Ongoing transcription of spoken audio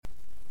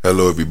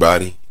Hello,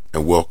 everybody,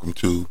 and welcome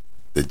to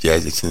the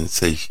Jazzy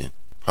Sensation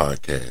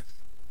podcast.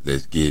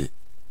 Let's get it.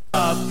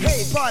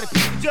 Hey, party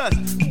people,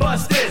 just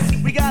bust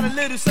this. We got a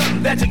little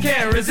something that you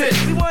can't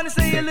resist. We want to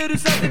say a little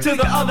something to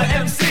the other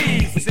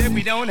MCs. We said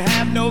we don't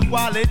have no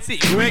quality.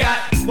 We got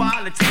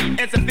quality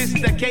and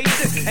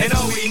sophistication. And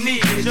all we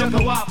need is your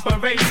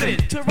cooperation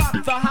to rock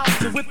the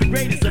house with the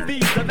greatest of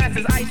these. The best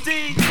is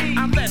Ice-T,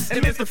 I'm Les,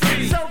 and Mr.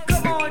 Freeze. So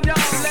come on, y'all,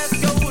 let's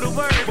go to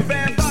work. With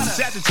Bambaataa,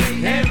 Shatta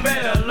J, and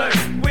Red Alert.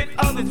 With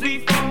others,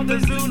 we form the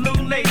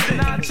Zulu Nation.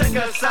 Now check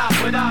us out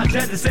with our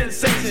Jazzy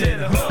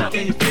Sensation.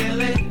 Can you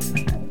feel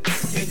it?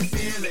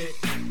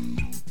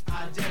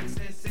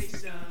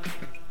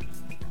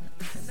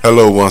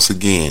 Hello once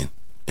again,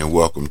 and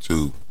welcome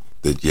to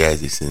the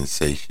Jazzy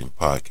Sensation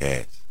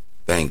podcast.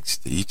 Thanks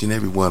to each and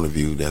every one of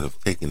you that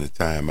have taken the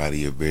time out of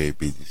your very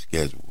busy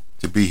schedule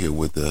to be here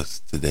with us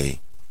today.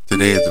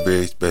 Today is a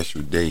very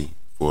special day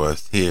for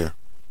us here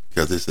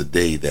because it's a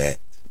day that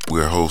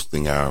we're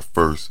hosting our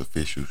first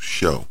official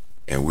show,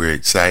 and we're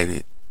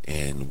excited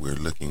and we're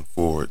looking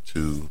forward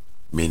to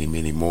many,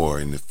 many more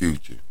in the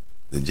future.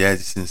 The Jazzy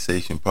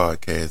Sensation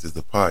podcast is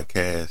a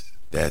podcast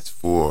that's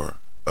for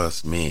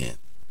us men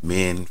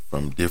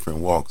from different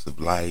walks of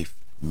life,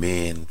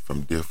 men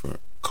from different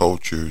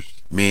cultures,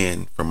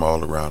 men from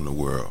all around the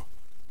world.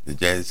 The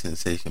Jazzy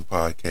Sensation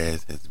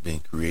podcast has been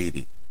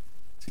created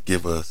to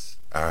give us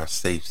our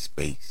safe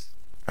space.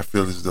 I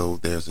feel as though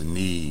there's a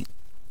need,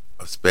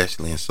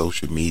 especially in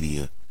social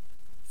media,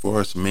 for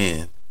us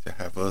men to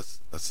have us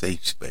a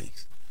safe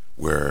space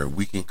where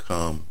we can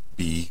come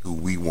be who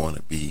we want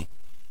to be.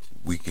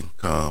 We can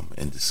come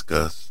and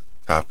discuss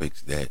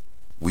topics that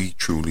we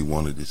truly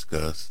want to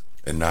discuss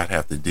and not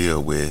have to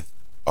deal with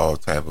all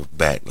type of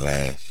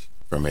backlash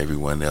from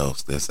everyone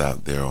else that's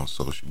out there on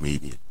social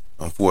media.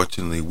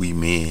 Unfortunately, we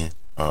men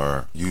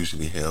are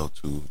usually held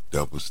to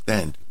double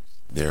standards.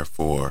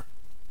 Therefore,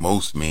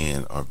 most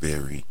men are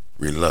very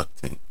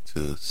reluctant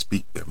to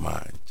speak their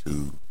mind,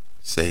 to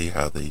say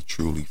how they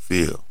truly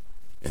feel.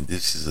 And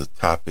this is a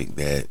topic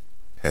that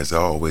has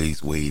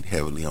always weighed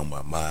heavily on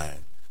my mind,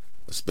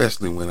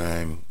 especially when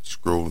I'm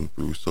scrolling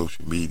through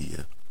social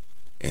media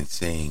and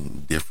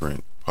seeing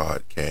different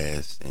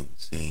podcasts and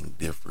seeing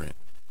different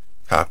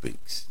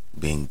topics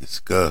being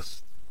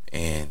discussed.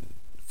 And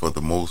for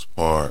the most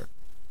part,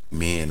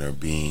 men are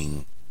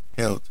being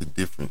held to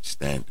different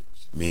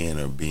standards. Men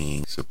are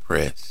being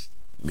suppressed.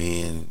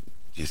 Men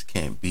just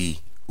can't be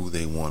who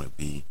they want to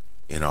be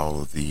in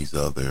all of these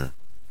other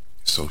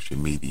social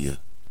media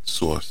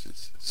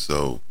sources.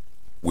 So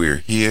we're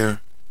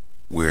here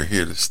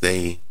to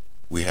stay.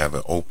 We have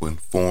an open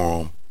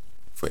forum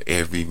for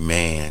every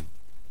man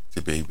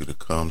to be able to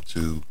come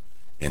to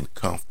and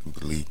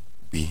comfortably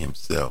be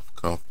himself,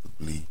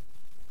 comfortably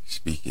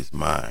speak his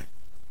mind.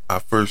 Our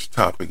first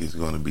topic is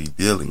going to be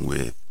dealing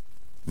with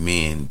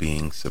men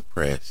being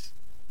suppressed,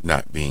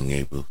 not being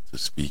able to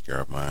speak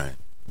our mind.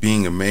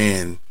 Being a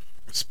man,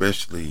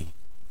 especially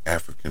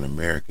African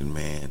American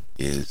man,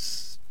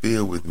 is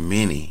filled with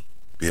many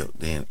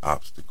built-in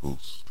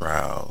obstacles,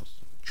 trials,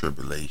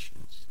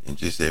 tribulations, and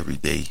just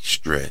everyday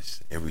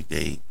stress,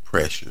 everyday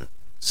pressure,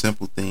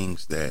 simple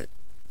things that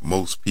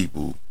most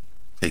people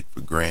take for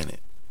granted.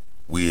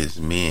 We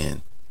as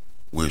men,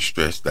 we're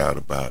stressed out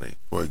about it.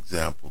 For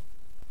example,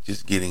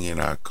 just getting in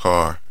our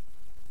car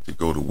to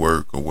go to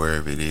work or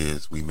wherever it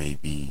is we may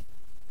be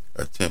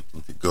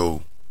attempting to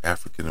go.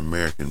 African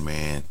American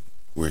man,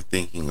 we're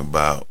thinking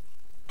about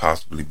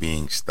possibly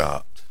being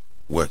stopped.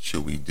 What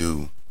should we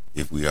do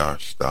if we are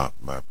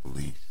stopped by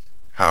police?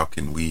 How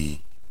can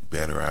we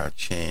better our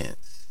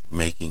chance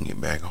making it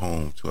back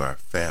home to our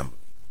family?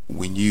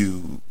 When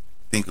you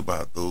think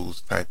about those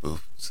type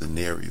of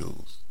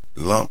scenarios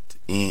lumped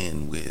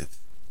in with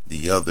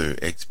the other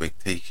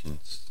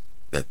expectations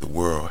that the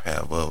world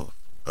have of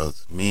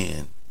us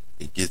men,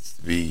 it gets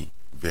to be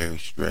very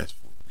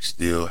stressful. We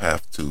still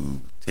have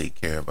to take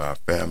care of our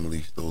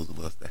families, those of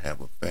us that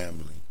have a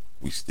family.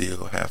 We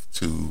still have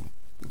to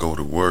go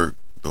to work,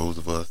 those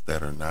of us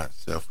that are not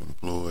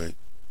self-employed.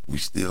 We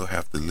still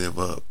have to live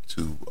up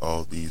to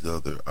all these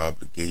other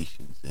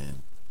obligations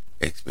and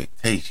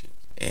expectations.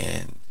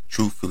 And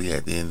truthfully,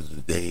 at the end of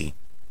the day,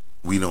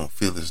 we don't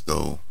feel as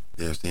though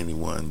there's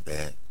anyone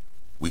that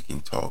we can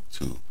talk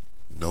to.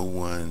 No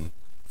one,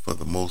 for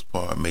the most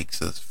part,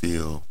 makes us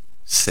feel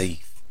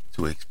safe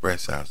to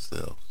express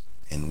ourselves.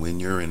 And when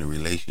you're in a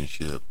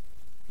relationship,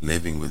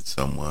 living with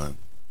someone,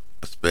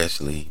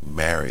 especially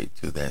married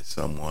to that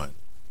someone,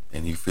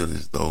 and you feel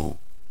as though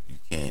you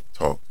can't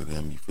talk to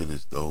them, you feel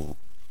as though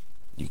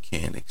you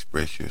can't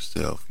express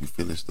yourself, you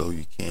feel as though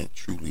you can't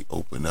truly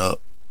open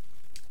up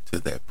to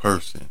that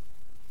person,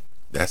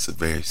 that's a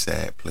very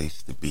sad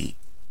place to be.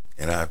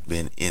 And I've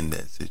been in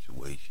that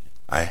situation.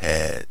 I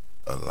had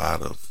a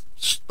lot of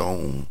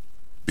stone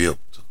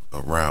built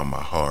around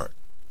my heart,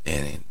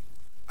 and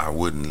I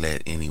wouldn't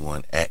let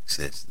anyone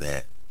access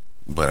that.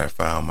 But I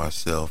found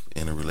myself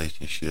in a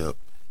relationship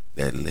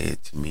that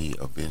led to me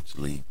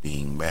eventually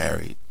being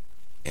married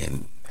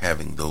and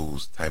having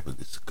those type of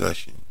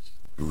discussions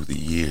through the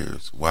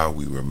years while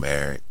we were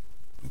married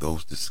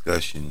those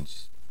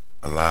discussions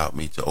allowed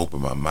me to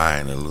open my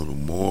mind a little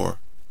more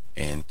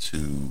and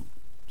to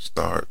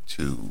start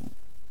to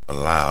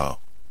allow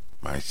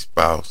my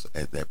spouse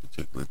at that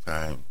particular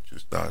time to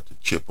start to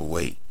chip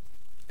away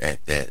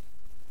at that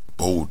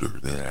boulder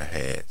that I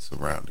had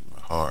surrounding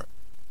my heart.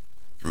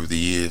 Through the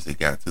years, it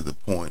got to the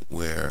point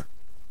where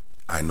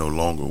I no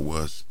longer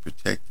was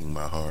protecting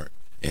my heart,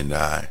 and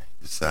I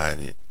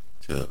decided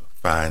to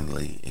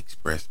finally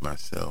express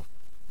myself,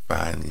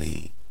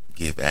 finally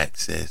give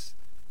access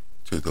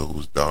to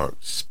those dark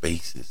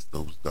spaces,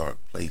 those dark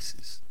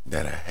places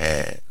that I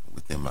had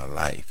within my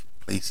life,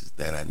 places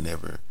that I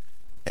never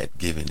had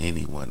given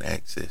anyone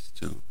access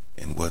to.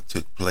 And what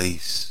took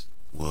place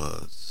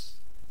was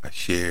I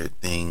shared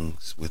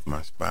things with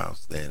my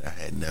spouse that I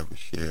had never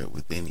shared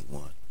with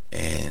anyone.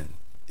 And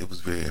it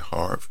was very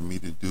hard for me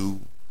to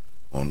do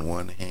on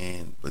one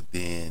hand, but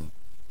then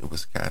it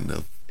was kind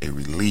of a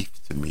relief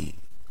to me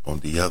on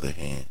the other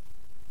hand.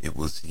 It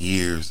was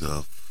years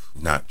of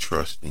not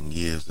trusting,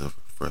 years of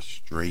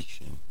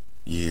frustration,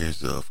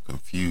 years of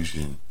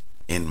confusion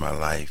in my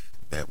life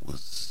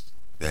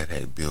that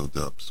had built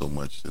up so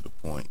much to the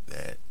point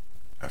that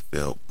I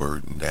felt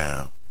burdened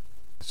down.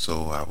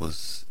 So I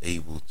was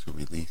able to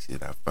release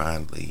it. I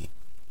finally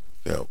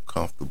felt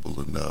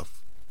comfortable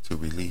enough to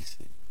release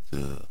it,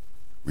 to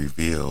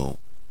reveal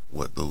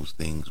what those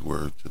things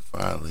were, to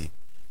finally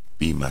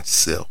be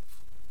myself.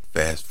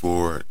 Fast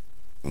forward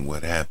and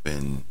what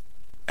happened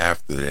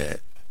after that,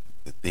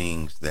 the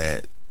things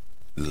that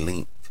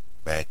linked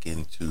back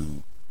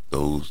into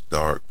those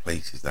dark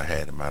places I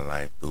had in my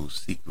life, those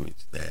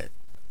secrets that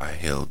I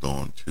held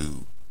on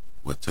to.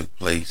 What took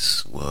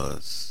place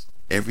was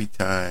every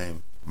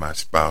time my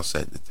spouse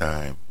at the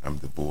time, I'm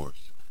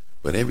divorced,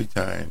 but every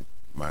time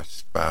my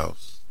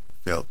spouse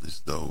felt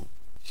as though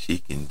she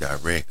can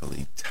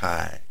directly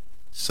tie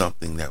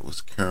something that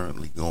was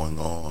currently going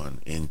on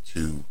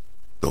into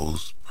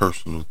those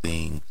personal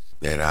things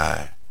that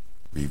I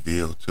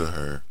revealed to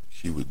her,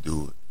 she would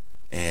do it.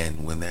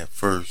 And when that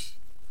first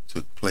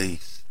took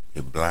place,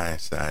 it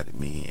blindsided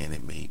me, and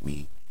it made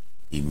me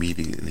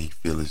immediately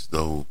feel as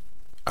though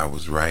I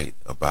was right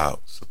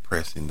about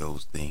suppressing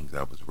those things.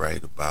 I was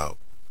right about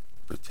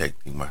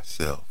protecting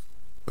myself.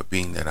 But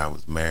being that I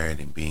was married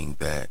and being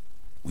that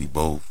we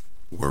both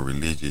were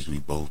religious, we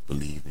both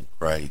believed in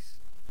Christ,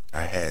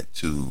 I had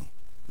to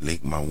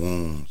lick my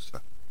wounds.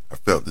 I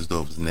felt as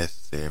though it was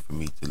necessary for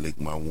me to lick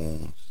my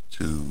wounds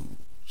to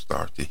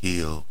start to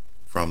heal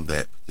from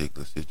that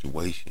particular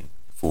situation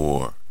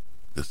for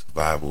the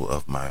survival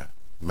of my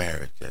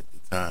marriage at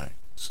the time.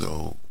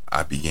 So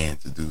I began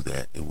to do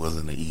that. It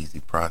wasn't an easy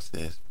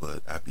process,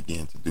 but I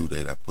began to do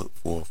that. I put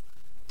forth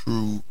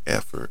true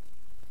effort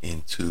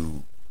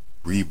into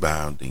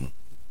rebounding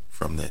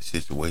from that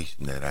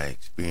situation that I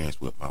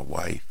experienced with my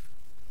wife,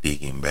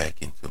 digging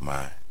back into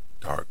my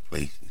dark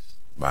places,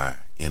 my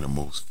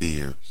innermost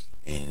fears,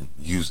 and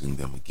using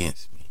them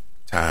against me.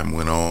 Time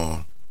went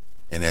on,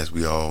 and as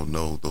we all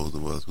know, those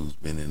of us who's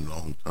been in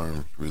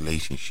long-term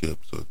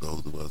relationships, or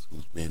those of us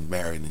who's been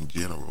married in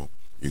general,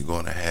 you're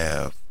going to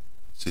have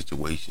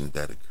situations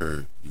that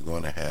occur. You're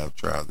going to have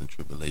trials and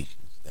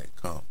tribulations that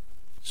come.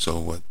 So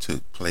what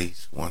took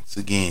place once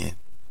again,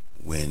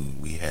 when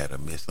we had a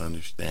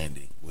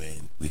misunderstanding,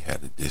 when we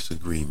had a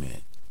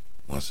disagreement,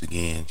 once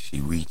again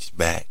she reached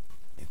back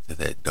into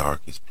that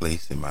darkest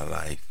place in my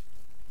life,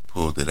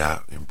 pulled it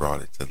out and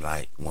brought it to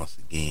light once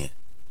again.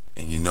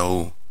 And you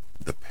know,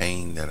 the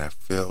pain that I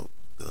felt,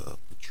 the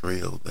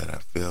betrayal that I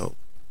felt,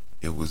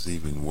 it was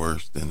even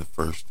worse than the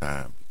first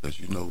time, because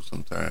you know,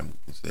 sometimes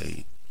we can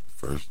say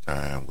first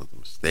time was a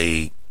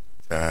mistake,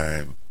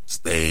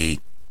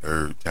 mistake,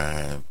 third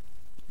time,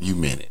 you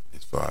meant it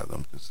as far as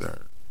I'm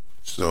concerned.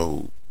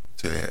 So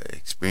to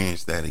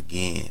experience that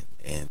again,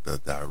 and the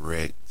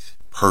direct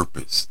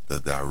purpose, the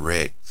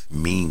direct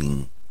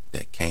meaning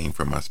that came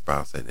from my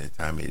spouse at that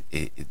time,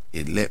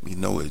 it let me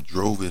know, it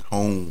drove it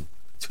home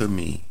to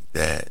me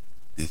that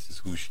this is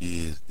who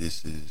she is,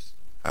 this is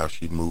how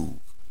she moved.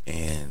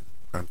 And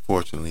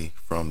unfortunately,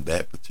 from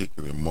that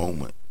particular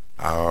moment,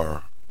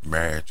 our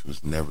marriage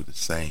was never the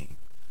same.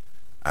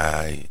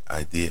 I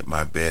did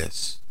my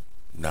best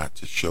not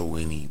to show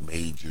any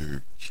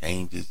major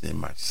changes in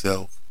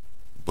myself,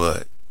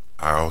 but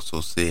I also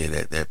said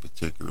at that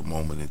particular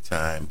moment in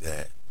time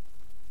that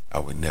I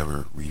would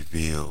never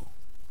reveal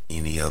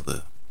any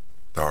other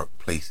dark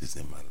places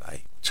in my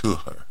life to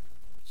her.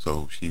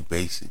 So she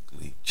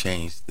basically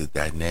changed the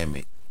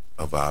dynamic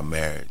of our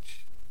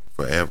marriage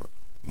forever.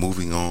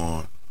 Moving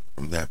on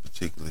from that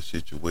particular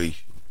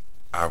situation,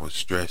 I was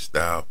stressed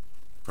out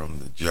from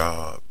the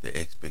job, the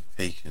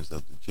expectations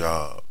of the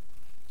job,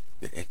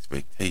 the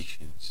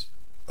expectations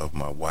of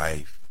my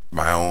wife,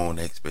 my own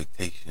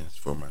expectations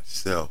for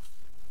myself.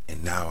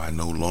 And now I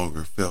no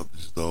longer felt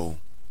as though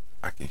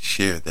I can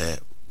share that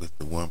with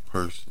the one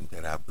person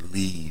that I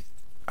believed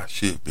I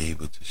should be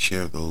able to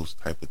share those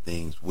type of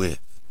things with.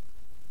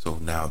 So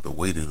now the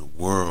weight of the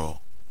world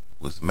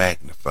was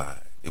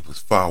magnified. It was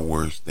far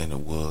worse than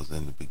it was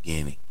in the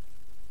beginning.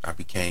 I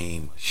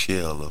became a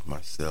shell of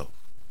myself.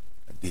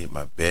 I did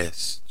my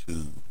best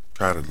to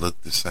try to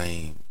look the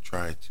same,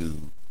 try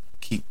to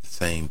keep the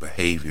same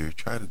behavior,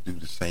 try to do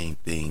the same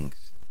things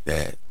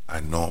that I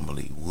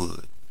normally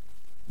would.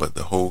 But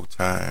the whole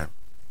time,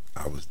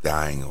 I was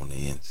dying on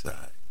the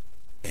inside.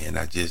 And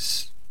I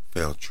just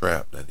felt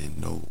trapped. I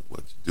didn't know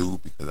what to do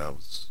because I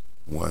was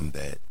one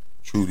that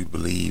truly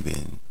believed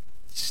in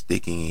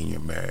sticking in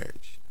your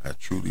marriage. I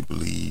truly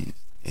believed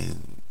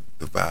in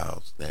the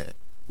vows that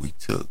we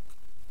took.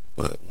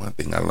 But one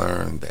thing I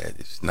learned, that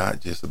it's not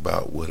just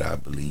about what I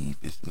believe.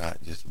 It's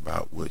not just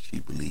about what she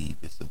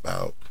believed. It's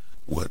about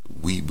what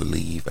we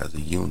believe as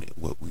a unit,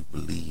 what we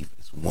believe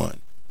as one.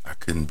 I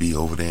couldn't be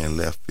over there in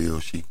left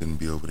field. She couldn't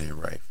be over there in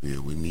right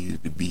field. We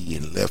needed to be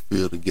in left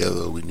field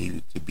together. We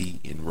needed to be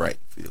in right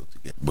field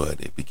together. But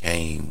it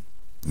became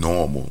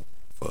normal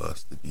for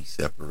us to be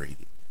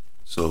separated.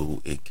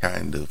 So it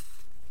kind of,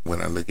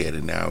 when I look at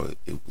it now,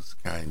 it was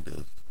kind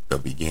of the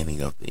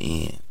beginning of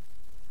the end.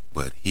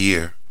 But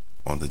here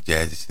on the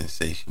Jazzy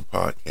Sensation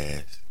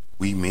podcast,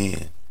 we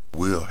men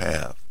will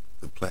have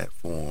the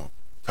platform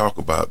to talk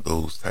about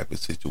those type of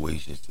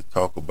situations, to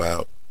talk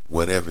about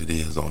whatever it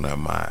is on our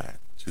mind,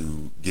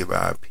 to give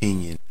our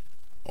opinion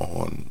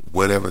on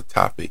whatever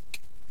topic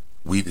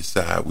we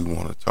decide we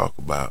want to talk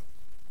about.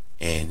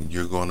 And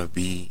you're going to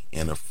be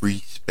in a free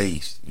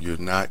space. You're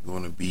not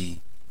going to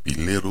be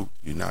belittled.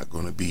 You're not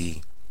going to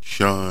be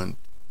shunned.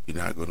 You're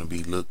not going to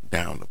be looked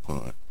down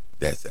upon.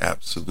 That's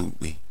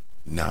absolutely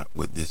not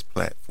what this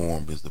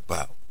platform is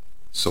about.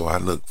 So I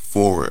look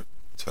forward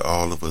to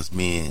all of us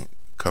men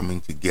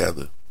coming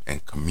together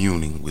and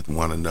communing with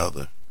one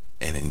another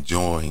and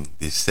enjoying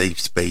this safe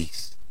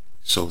space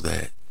so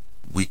that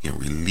we can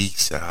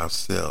release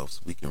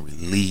ourselves, we can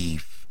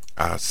relieve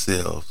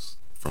ourselves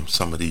from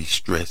some of these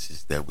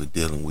stresses that we're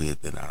dealing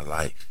with in our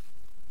life.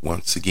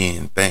 Once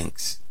again,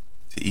 thanks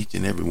to each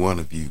and every one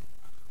of you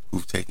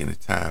who've taken the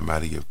time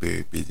out of your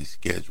very busy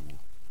schedule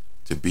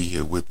to be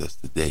here with us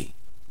today.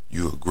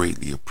 You are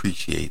greatly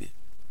appreciated.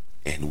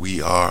 And we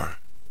are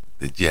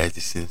the Jazzy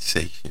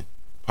Sensation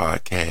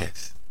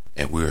podcast,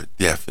 and we're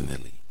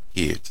definitely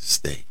here to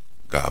stay.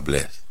 God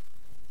bless.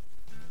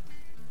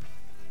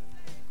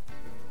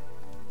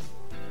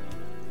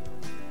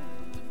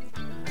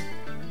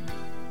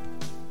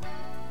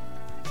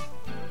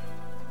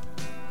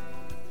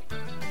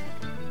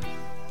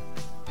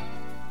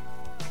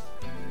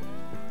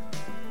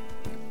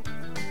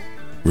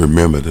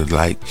 Remember to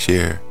like,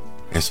 share,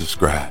 and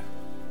subscribe.